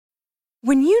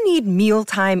When you need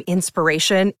mealtime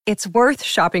inspiration, it's worth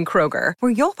shopping Kroger,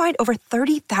 where you'll find over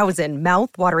 30,000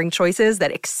 mouth-watering choices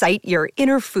that excite your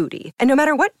inner foodie. And no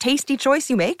matter what tasty choice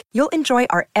you make, you'll enjoy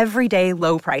our everyday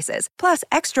low prices, plus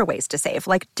extra ways to save,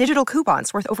 like digital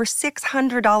coupons worth over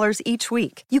 $600 each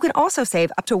week. You can also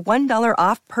save up to $1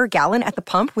 off per gallon at the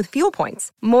pump with fuel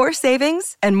points. More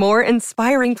savings and more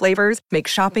inspiring flavors make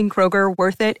shopping Kroger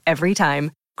worth it every time.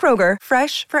 Kroger,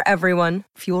 fresh for everyone.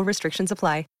 Fuel restrictions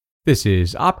apply. This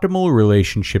is Optimal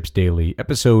Relationships Daily,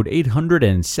 episode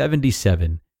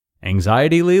 877,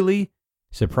 Anxiety Lately?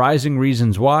 Surprising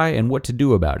Reasons Why and What to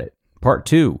Do About It, Part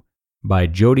 2, by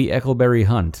Jodie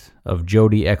Eckleberry-Hunt of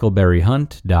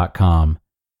JodieEckleberry-Hunt.com.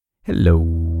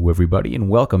 Hello, everybody, and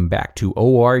welcome back to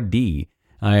ORD.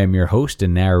 I am your host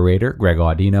and narrator, Greg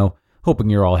Audino,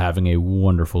 hoping you're all having a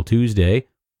wonderful Tuesday.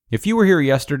 If you were here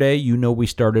yesterday, you know we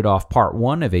started off Part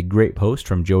 1 of a great post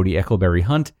from Jodie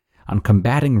Eckleberry-Hunt on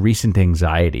combating recent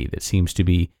anxiety that seems to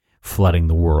be flooding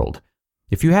the world.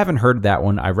 If you haven't heard that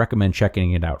one, I recommend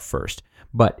checking it out first.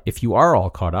 But if you are all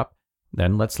caught up,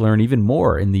 then let's learn even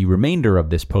more in the remainder of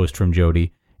this post from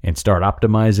Jodie and start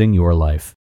optimizing your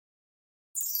life.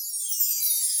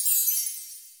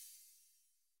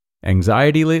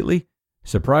 Anxiety Lately?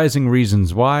 Surprising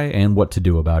Reasons Why and What to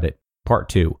Do About It, Part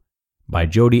 2, by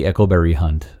Jodie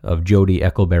Eckleberry-Hunt of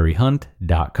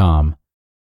JodieEckleberry-Hunt.com.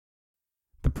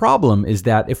 The problem is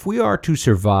that if we are to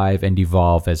survive and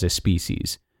evolve as a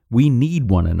species, we need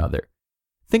one another.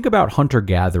 Think about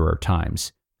hunter-gatherer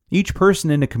times. Each person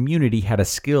in a community had a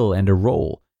skill and a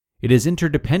role. It is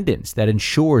interdependence that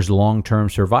ensures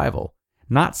long-term survival,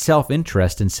 not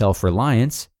self-interest and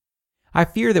self-reliance. I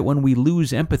fear that when we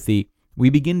lose empathy,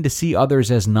 we begin to see others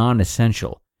as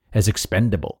non-essential, as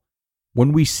expendable.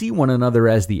 When we see one another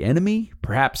as the enemy,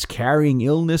 perhaps carrying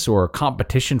illness or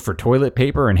competition for toilet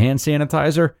paper and hand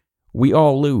sanitizer, we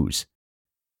all lose.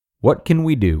 What can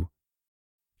we do?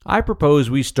 I propose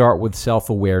we start with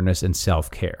self-awareness and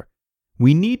self-care.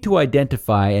 We need to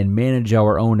identify and manage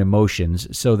our own emotions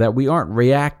so that we aren't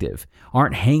reactive,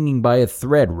 aren't hanging by a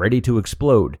thread ready to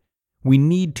explode. We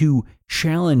need to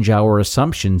challenge our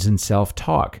assumptions in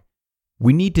self-talk.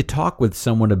 We need to talk with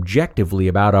someone objectively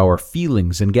about our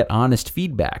feelings and get honest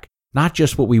feedback, not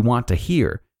just what we want to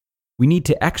hear. We need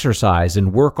to exercise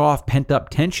and work off pent-up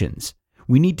tensions.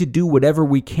 We need to do whatever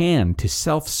we can to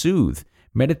self-soothe,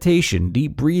 meditation,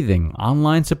 deep breathing,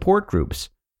 online support groups.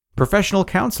 Professional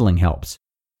counseling helps.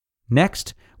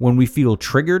 Next, when we feel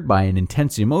triggered by an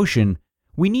intense emotion,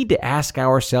 we need to ask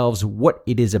ourselves what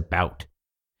it is about.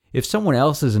 If someone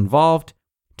else is involved,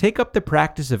 take up the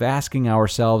practice of asking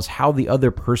ourselves how the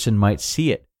other person might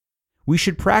see it. We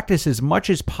should practice as much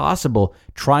as possible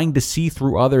trying to see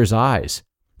through others' eyes.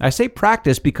 I say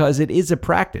practice because it is a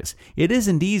practice. It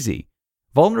isn't easy.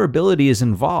 Vulnerability is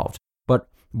involved, but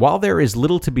while there is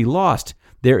little to be lost,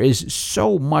 there is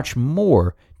so much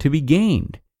more to be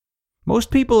gained.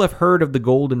 Most people have heard of the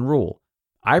golden rule.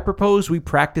 I propose we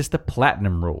practice the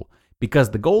platinum rule because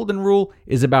the golden rule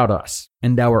is about us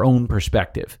and our own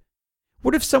perspective.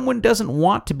 What if someone doesn't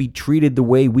want to be treated the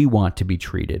way we want to be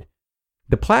treated?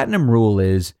 The platinum rule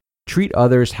is treat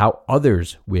others how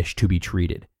others wish to be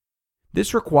treated.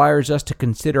 This requires us to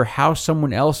consider how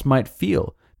someone else might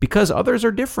feel because others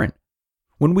are different.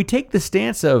 When we take the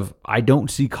stance of I don't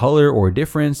see color or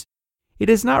difference, it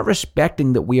is not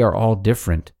respecting that we are all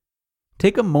different.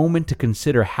 Take a moment to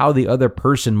consider how the other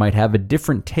person might have a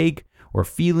different take or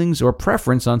feelings or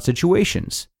preference on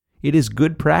situations. It is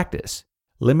good practice.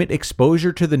 Limit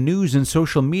exposure to the news and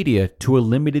social media to a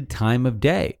limited time of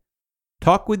day.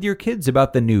 Talk with your kids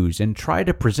about the news and try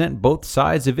to present both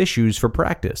sides of issues for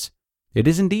practice. It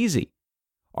isn't easy.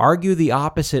 Argue the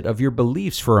opposite of your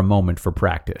beliefs for a moment for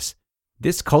practice.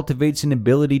 This cultivates an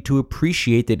ability to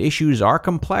appreciate that issues are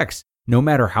complex, no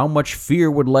matter how much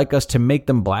fear would like us to make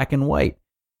them black and white.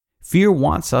 Fear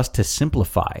wants us to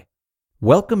simplify.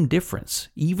 Welcome difference,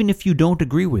 even if you don't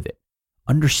agree with it.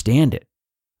 Understand it.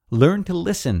 Learn to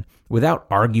listen without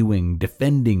arguing,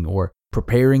 defending, or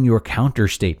preparing your counter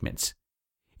statements.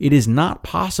 It is not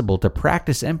possible to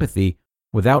practice empathy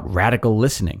without radical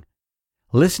listening.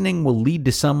 Listening will lead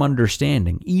to some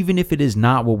understanding, even if it is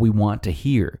not what we want to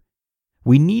hear.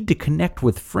 We need to connect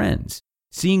with friends,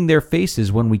 seeing their faces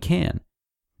when we can.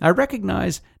 I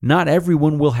recognize not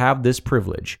everyone will have this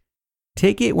privilege.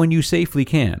 Take it when you safely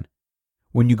can.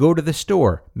 When you go to the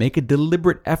store, make a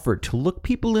deliberate effort to look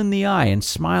people in the eye and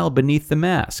smile beneath the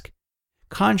mask.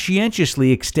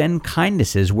 Conscientiously extend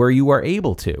kindnesses where you are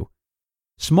able to.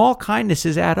 Small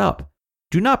kindnesses add up.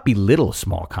 Do not belittle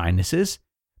small kindnesses.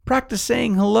 Practice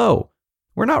saying hello.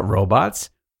 We're not robots.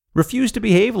 Refuse to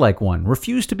behave like one.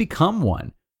 Refuse to become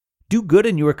one. Do good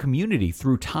in your community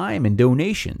through time and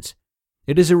donations.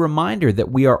 It is a reminder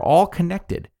that we are all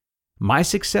connected. My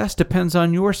success depends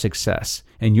on your success,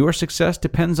 and your success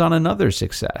depends on another's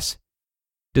success.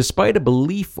 Despite a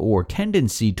belief or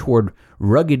tendency toward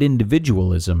rugged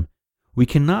individualism, we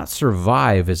cannot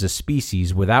survive as a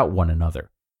species without one another.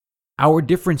 Our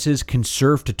differences can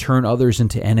serve to turn others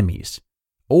into enemies,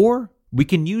 or we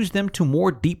can use them to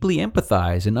more deeply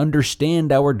empathize and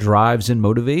understand our drives and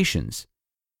motivations.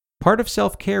 Part of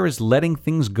self-care is letting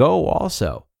things go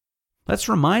also. Let's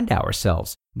remind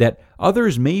ourselves that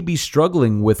others may be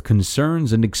struggling with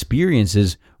concerns and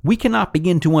experiences we cannot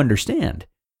begin to understand.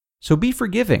 So be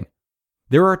forgiving.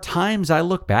 There are times I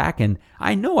look back and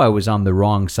I know I was on the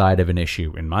wrong side of an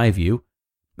issue, in my view.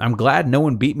 I'm glad no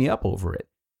one beat me up over it.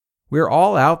 We're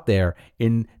all out there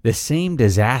in the same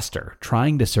disaster,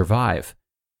 trying to survive.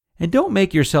 And don't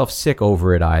make yourself sick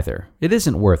over it either. It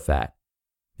isn't worth that.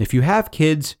 If you have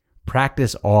kids,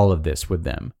 practice all of this with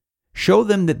them. Show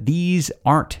them that these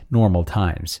aren't normal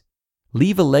times.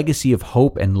 Leave a legacy of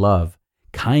hope and love,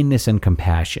 kindness and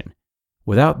compassion.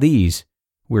 Without these,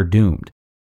 we're doomed.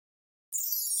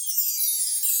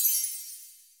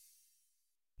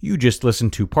 You just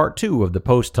listened to part 2 of the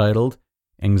post titled,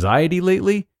 Anxiety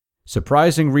Lately?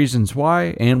 Surprising Reasons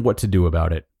Why and What to Do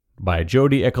About It, by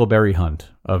Jodie Eckleberry-Hunt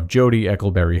of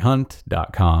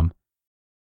jodieeckleberryhunt.com.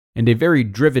 And a very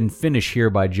driven finish here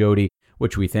by Jodie,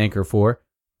 which we thank her for.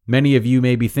 Many of you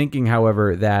may be thinking,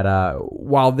 however, that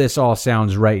while this all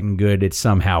sounds right and good, it's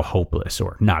somehow hopeless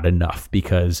or not enough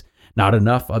because not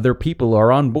enough other people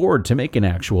are on board to make an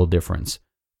actual difference.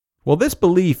 Well, this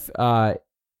belief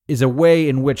is a way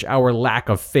in which our lack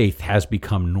of faith has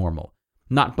become normal,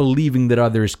 not believing that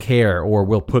others care or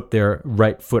will put their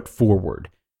right foot forward.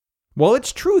 While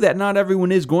it's true that not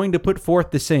everyone is going to put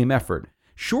forth the same effort,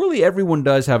 surely everyone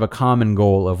does have a common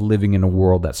goal of living in a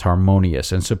world that's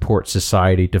harmonious and supports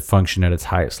society to function at its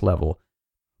highest level.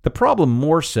 The problem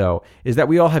more so is that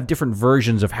we all have different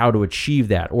versions of how to achieve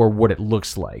that or what it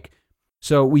looks like.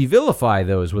 So we vilify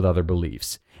those with other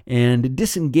beliefs and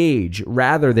disengage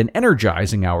rather than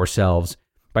energizing ourselves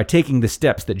by taking the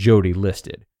steps that Jodie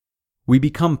listed. We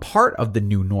become part of the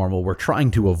new normal we're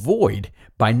trying to avoid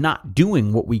by not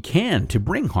doing what we can to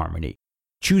bring harmony,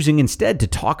 choosing instead to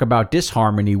talk about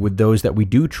disharmony with those that we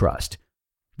do trust.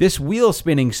 This wheel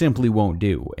spinning simply won't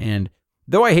do, and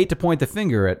though I hate to point the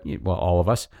finger at, well, all of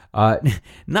us,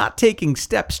 not taking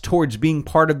steps towards being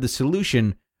part of the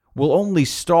solution will only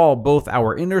stall both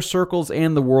our inner circles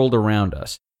and the world around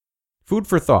us. Food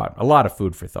for thought, a lot of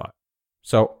food for thought.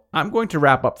 So I'm going to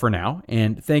wrap up for now,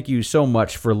 and thank you so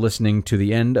much for listening to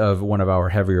the end of one of our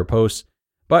heavier posts.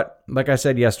 But like I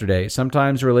said yesterday,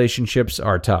 sometimes relationships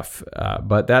are tough,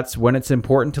 but that's when it's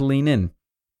important to lean in.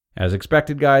 As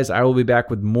expected, guys, I will be back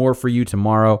with more for you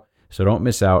tomorrow, so don't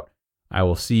miss out. I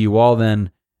will see you all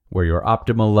then, where your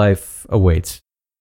optimal life awaits.